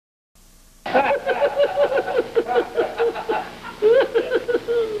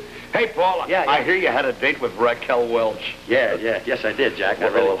Hey, Paul, Yeah, I hear you had a date with Raquel Welch. Yes, I did, Jack.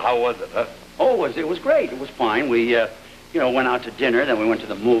 Well, how was it, huh? Oh, it was great. It was fine. We, went out to dinner, then we went to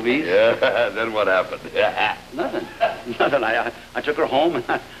the movies. Yeah, then what happened? Nothing. I took her home,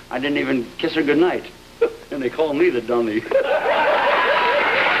 and I didn't even kiss her goodnight. And they called me the dummy.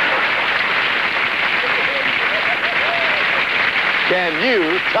 Can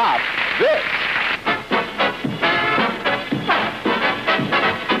you top this?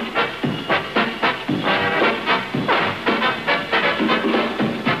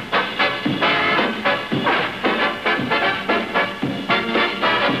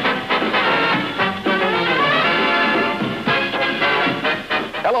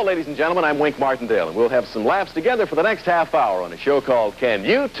 Hello, ladies and gentlemen. I'm Wink Martindale, and we'll have some laughs together for the next half hour on a show called Can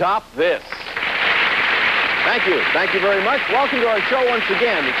You Top This? Thank you. Thank you very much. Welcome to our show once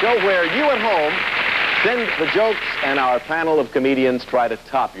again, the show where you at home send the jokes and our panel of comedians try to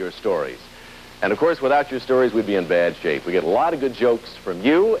top your stories. And, of course, without your stories, we'd be in bad shape. We get a lot of good jokes from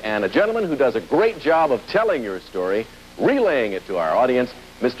you and a gentleman who does a great job of telling your story, relaying it to our audience,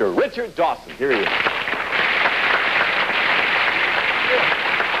 Mr. Richard Dawson. Here he is.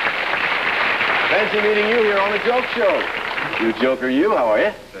 Fancy meeting you here on the joke show. You joker, you. How are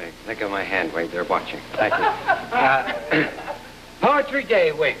you? Look at my hand, Wink. They're watching. Thank you. Poetry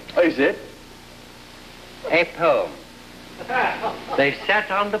Day, Wink. Oh, is it? A poem. They sat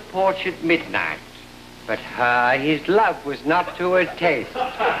on the porch at midnight, but his love was not to her taste.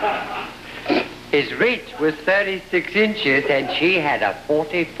 His reach was 36 inches, and she had a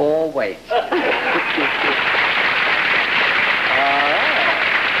 44 waist.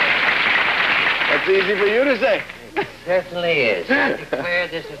 That's easy for you to say. It certainly is. I declare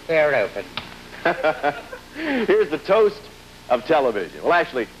this affair open. Here's the toast of television. Well,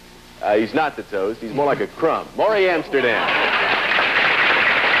 actually, he's not the toast. He's more like a crumb. Morey Amsterdam.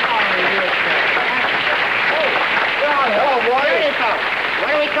 Hello, Morey.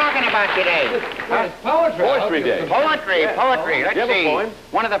 What are we talking about today? Poetry. Poetry Day. Poetry. Let's You have a see. poem?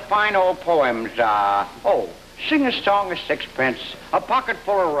 One of the fine old poems. Sing a song of sixpence, a pocket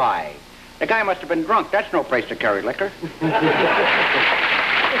full of rye. The guy must have been drunk. That's no place to carry liquor. It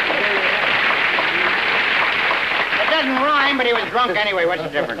doesn't rhyme, but he was drunk anyway. What's the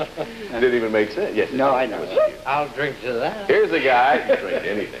difference? Didn't even make sense. Yes. No, I know. I'll drink to that. Here's a guy, you drink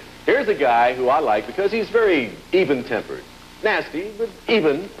anything. Here's a guy who I like because he's very even-tempered. Nasty, but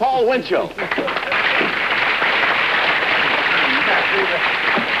even. Paul Winchell.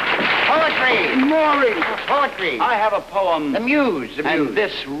 Poetry. Morey. Poetry. I have a poem. The muse. And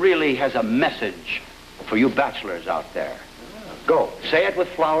this really has a message for you bachelors out there. Go. Say it with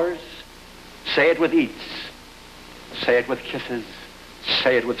flowers. Say it with eats. Say it with kisses.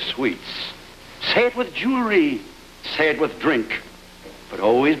 Say it with sweets. Say it with jewelry. Say it with drink. But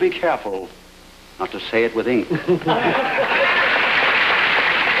always be careful not to say it with ink. You could lose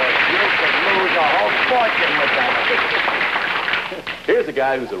a whole fortune with that. Here's a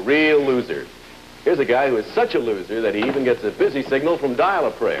guy who's a real loser. Here's a guy who is such a loser that he even gets a busy signal from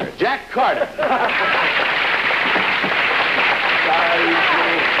Dial-A-Prayer. Jack Carter.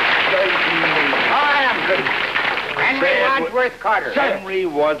 I am good. Henry Wadsworth Carter. Henry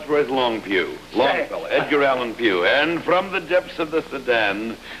Wadsworth Longfellow, Edgar Allan Poe. And from the depths of the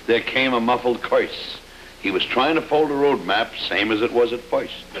sedan, there came a muffled curse. He was trying to fold a road map, same as it was at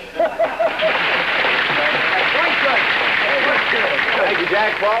first. Thank you,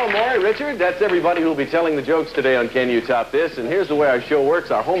 Jack, Paul, Morey, Richard. That's everybody who will be telling the jokes today on Can You Top This? And here's the way our show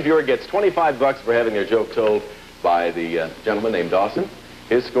works. Our home viewer gets $25 for having their joke told by the gentleman named Dawson.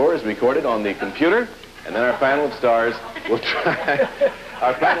 His score is recorded on the computer, and then our panel of stars will try.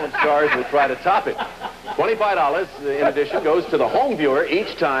 Our panel of stars will try to top it. $25, in addition, goes to the home viewer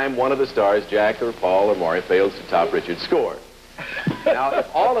each time one of the stars, Jack or Paul or Morey, fails to top Richard's score. Now, if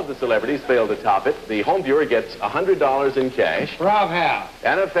all of the celebrities fail to top it, the home viewer gets $100 in cash. Rob Howe.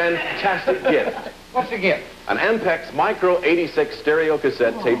 And a fantastic gift. What's the gift? An Ampex Micro 86 stereo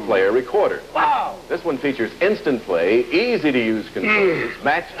cassette tape player recorder. Wow. This one features instant play, easy-to-use controls,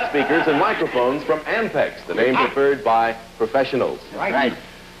 matched speakers, and microphones from Ampex, the name preferred by professionals. Right.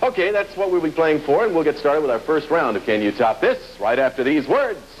 Okay, that's what we'll be playing for, and we'll get started with our first round of Can You Top This? Right after these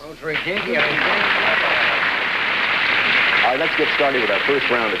words. Poetry Day. All right, let's get started with our first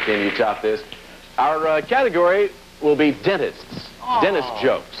round of Can You Top This? Our category will be dentists. Dentist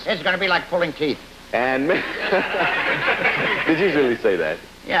jokes. It's going to be like pulling teeth. And did you really say that?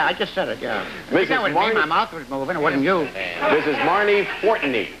 Yeah, I just said it, yeah. Mrs. That was me. Marnie- My mouth was moving. It wasn't you. Mrs. Marnie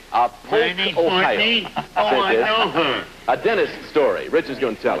Fortney of Polk, Ohio. Oh, I know her. A dentist story. Rich is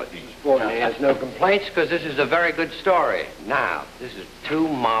going to tell it. Courtney has no complaints because this is a very good story. Now, this is two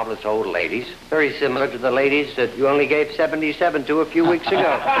marvelous old ladies, very similar to the ladies that you only gave 77 to a few weeks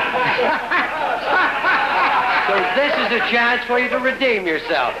ago. So this is a chance for you to redeem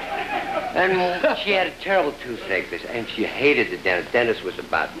yourself. And she had a terrible toothache, and she hated the dentist. The dentist was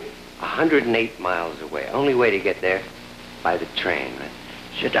about 108 miles away. Only way to get there, by the train.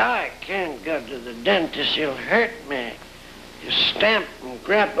 She said, I can't go to the dentist. He'll hurt me. You stamp and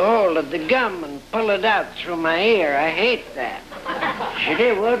grab hold of the gum and pull it out through my ear. I hate that. She said,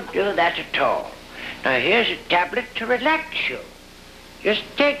 it won't do that at all. Now, here's a tablet to relax you. Just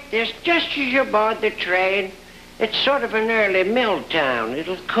take this just as you board the train. It's sort of an early mill town.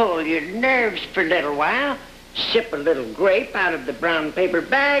 It'll cool your nerves for a little while. Sip a little grape out of the brown paper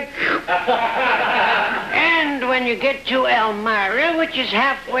bag. And when you get to Elmira, which is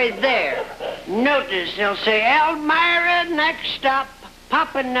halfway there, notice they'll say, Elmira, next stop.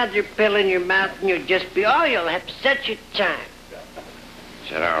 Pop another pill in your mouth and you'll just be, oh, you'll have such a time. I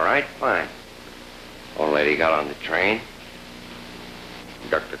said, all right, fine. Old lady got on the train.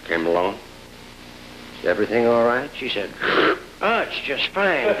 Doctor came along. Is everything all right? She said, oh, it's just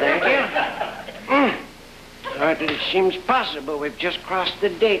fine, thank you. Hardly seems possible. We've just crossed the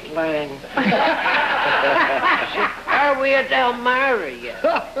date line. Are we at Elmira yet?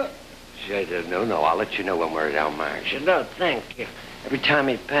 She said, no, I'll let you know when we're at Elmira. She said, no, thank you. Every time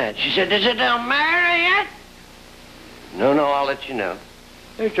he passed, she said, is it Elmira yet? No, I'll let you know.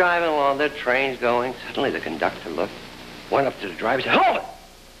 They're driving along, their train's going. Suddenly the conductor looked, went up to the driver, said, hold it!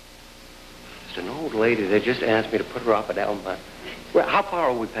 It's an old lady. They just asked me to put her off at Elmira. Well, how far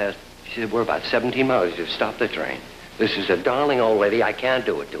are we past? She said, we're about 17 miles. She said, stop the train. This is a darling old lady. I can't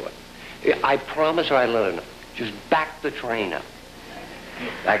do it to her. I promise her I'd let her know. Just back the train up.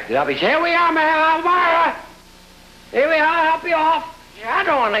 Backed it up. He said, here we are, man, Elmira. Here we are, I'll help you off. I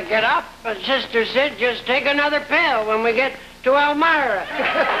don't want to get up, but Sister said just take another pill when we get to Elmira. I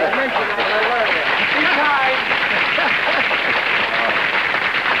mentioned that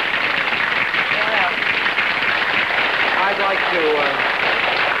I'd like to...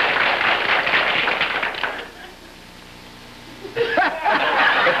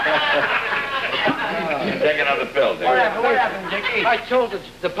 Take another pill, Dick. What happened, Dickie? I told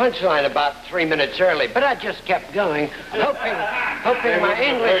the punchline about 3 minutes early, but I just kept going, hoping my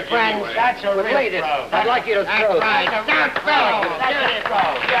English friends would read it. I'd like you to throw.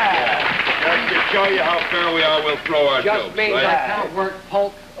 Just to show you how fair we are, we'll throw our Just jokes, means right? I can't work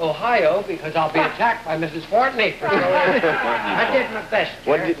Polk, Ohio, because I'll be attacked by Mrs. Fortney for throwing. I did my best,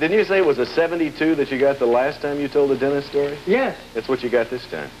 Jerry. Didn't you say it was a 72 that you got the last time you told the dentist story? Yes. That's what you got this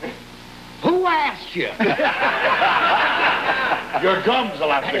time. Who asked you? Your gums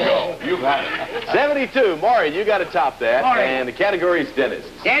will have to go. You've had it. 72. Maury, you got to top that. Maury. And the category is dentist.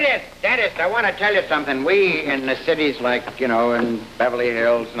 Dentist, I want to tell you something. We in the cities like, in Beverly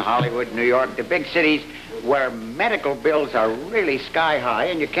Hills and Hollywood, New York, the big cities where medical bills are really sky high,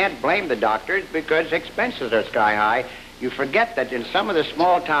 and you can't blame the doctors because expenses are sky high. You forget that in some of the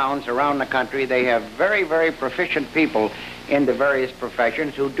small towns around the country, they have very, very proficient people in the various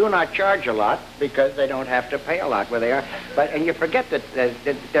professions who do not charge a lot because they don't have to pay a lot where they are. And you forget that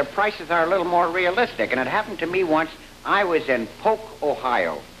their prices are a little more realistic. And it happened to me once. I was in Polk,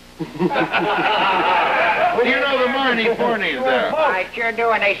 Ohio. You know the Marnie Forneys there. I sure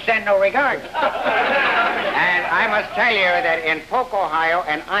do, and they send no regards. And I must tell you that in Polk, Ohio,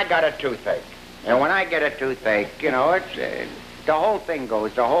 and I got a toothache. And when I get a toothache, it's the whole thing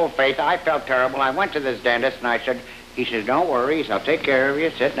goes, the whole face. I felt terrible. I went to this dentist, and he says, don't worry, I'll take care of you.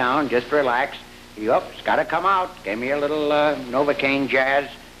 Sit down, just relax. It's got to come out. Gave me a little Novocaine Jazz.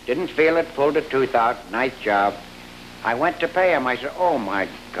 Didn't feel it, pulled the tooth out. Nice job. I went to pay him. I said, oh, my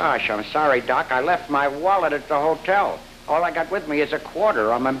gosh, I'm sorry, Doc. I left my wallet at the hotel. All I got with me is a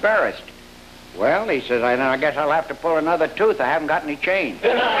quarter. I'm embarrassed. Well, he says, I guess I'll have to pull another tooth. I haven't got any change.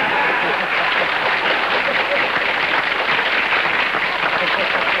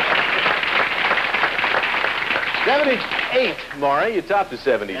 78, Maury. You topped the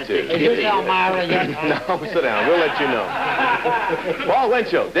 72. Is this Elmira yet? No, sit down. We'll let you know. Paul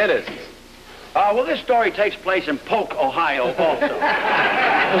Winchell, dentist. Well, this story takes place in Polk, Ohio, also.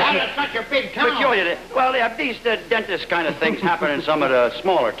 That is such a big town. Peculiar. Well, yeah, these dentist kind of things happen in some of the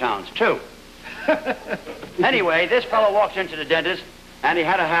smaller towns, too. Anyway, this fellow walks into the dentist, and he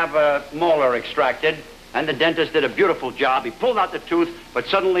had to have a molar extracted, and the dentist did a beautiful job. He pulled out the tooth, but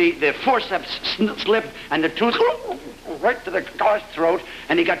suddenly the forceps slipped, and the tooth right to the guy's throat,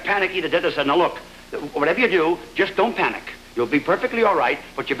 and he got panicky. The dentist said, now, look, whatever you do, just don't panic. You'll be perfectly all right,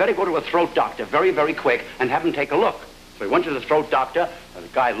 but you better go to a throat doctor very, very quick and have him take a look. So he went to the throat doctor, and the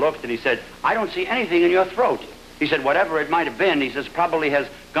guy looked, and he said, I don't see anything in your throat. He said, whatever it might have been, he says, probably has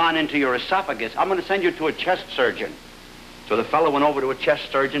gone into your esophagus. I'm going to send you to a chest surgeon. So the fellow went over to a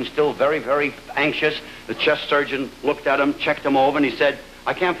chest surgeon, still very, very anxious. The chest surgeon looked at him, checked him over, and he said,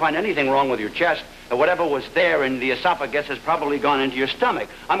 I can't find anything wrong with your chest. Whatever was there in the esophagus has probably gone into your stomach.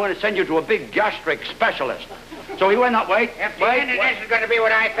 I'm going to send you to a big gastric specialist. So he went up, wait. If the end of this is going to be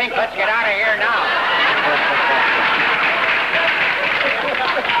what I think, let's get out of here now.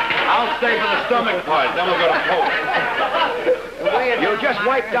 I'll stay for the stomach part, then we'll go to Pope. You just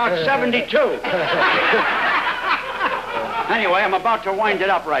wiped out 72. Anyway, I'm about to wind it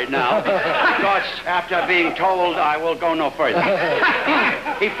up right now because after being told I will go no further.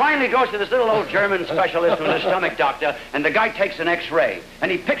 He finally goes to this little old German specialist who's a stomach doctor, and the guy takes an x-ray, and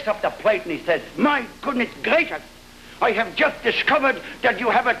he picks up the plate and he says, my goodness gracious, I have just discovered that you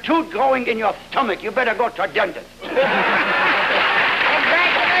have a tooth growing in your stomach. You better go to a dentist.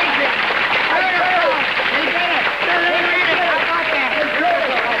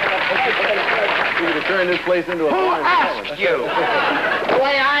 We could turn this place into a Who farm. asked you? The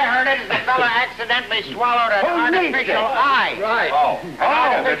way I heard it is the fella accidentally swallowed an artificial eye. Right. Oh,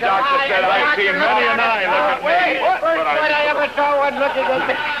 the doctor said I've seen many an eye look at me. First one I ever saw one looking at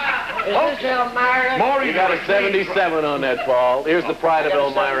me. Is this Elmira? Morey, You got a 77 on that, Paul. Here's the pride of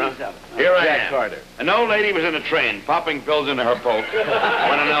Elmira. Here I Jack am. Carter. An old lady was in a train, popping pills into her poke. When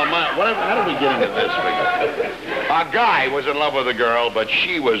an Elmira... How did we get into this? A guy was in love with a girl, but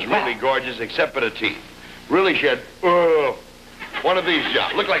she was really gorgeous except for the teeth. Really, she had... one of these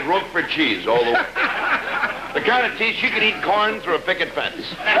jobs. Looked like Roquefort cheese all the way. The kind of teeth she could eat corn through a picket fence.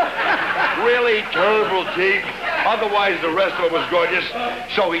 Really terrible teeth. Otherwise, the rest of it was gorgeous.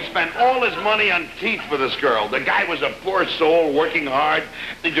 So he spent all his money on teeth for this girl. The guy was a poor soul, working hard.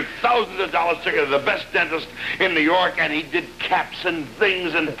 He took thousands of dollars, took her to the best dentist in New York, and he did caps and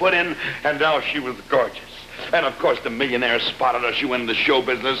things and put in, and now she was gorgeous. And, of course, the millionaire spotted her. She went into show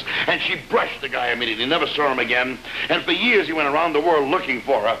business, and she brushed the guy immediately. Never saw him again. And for years, he went around the world looking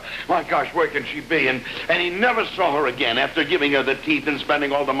for her. My gosh, where can she be? And he never saw her again. After giving her the teeth and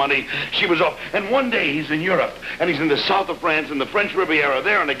spending all the money, she was off. And one day, he's in Europe, and he's in the south of France, in the French Riviera,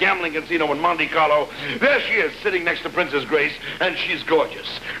 there in a gambling casino in Monte Carlo. There she is, sitting next to Princess Grace, and she's gorgeous.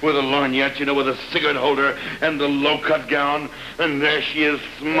 With a lorgnette, you know, with a cigarette holder, and the low-cut gown. And there she is,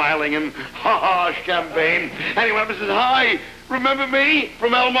 smiling, and ha-ha, champagne. And he went up and says, hi, remember me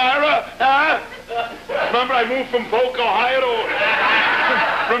from Elmira? Huh? Remember I moved from Polk, Ohio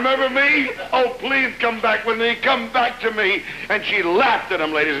to... Remember me? Oh, please come back with me. Come back to me. And she laughed at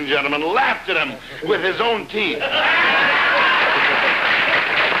him, ladies and gentlemen, laughed at him with his own teeth.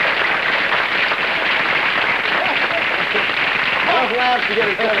 Enough laughs to get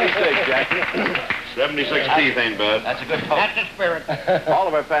a 76, Jack. 76 teeth ain't bad. That's a good poke. That's the spirit. All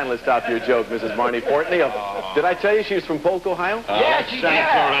of our panelists stopped your joke, Mrs. Marnie Portney. Did I tell you she was from Polk, Ohio? Yes, send it to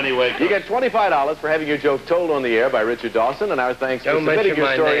her anyway. You get $25 for having your joke told on the air by Richard Dawson, and our thanks for Don't submitting mention your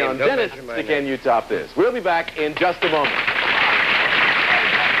my story name. on Don't Dentists mention my to Can You Top This? We'll be back in just a moment.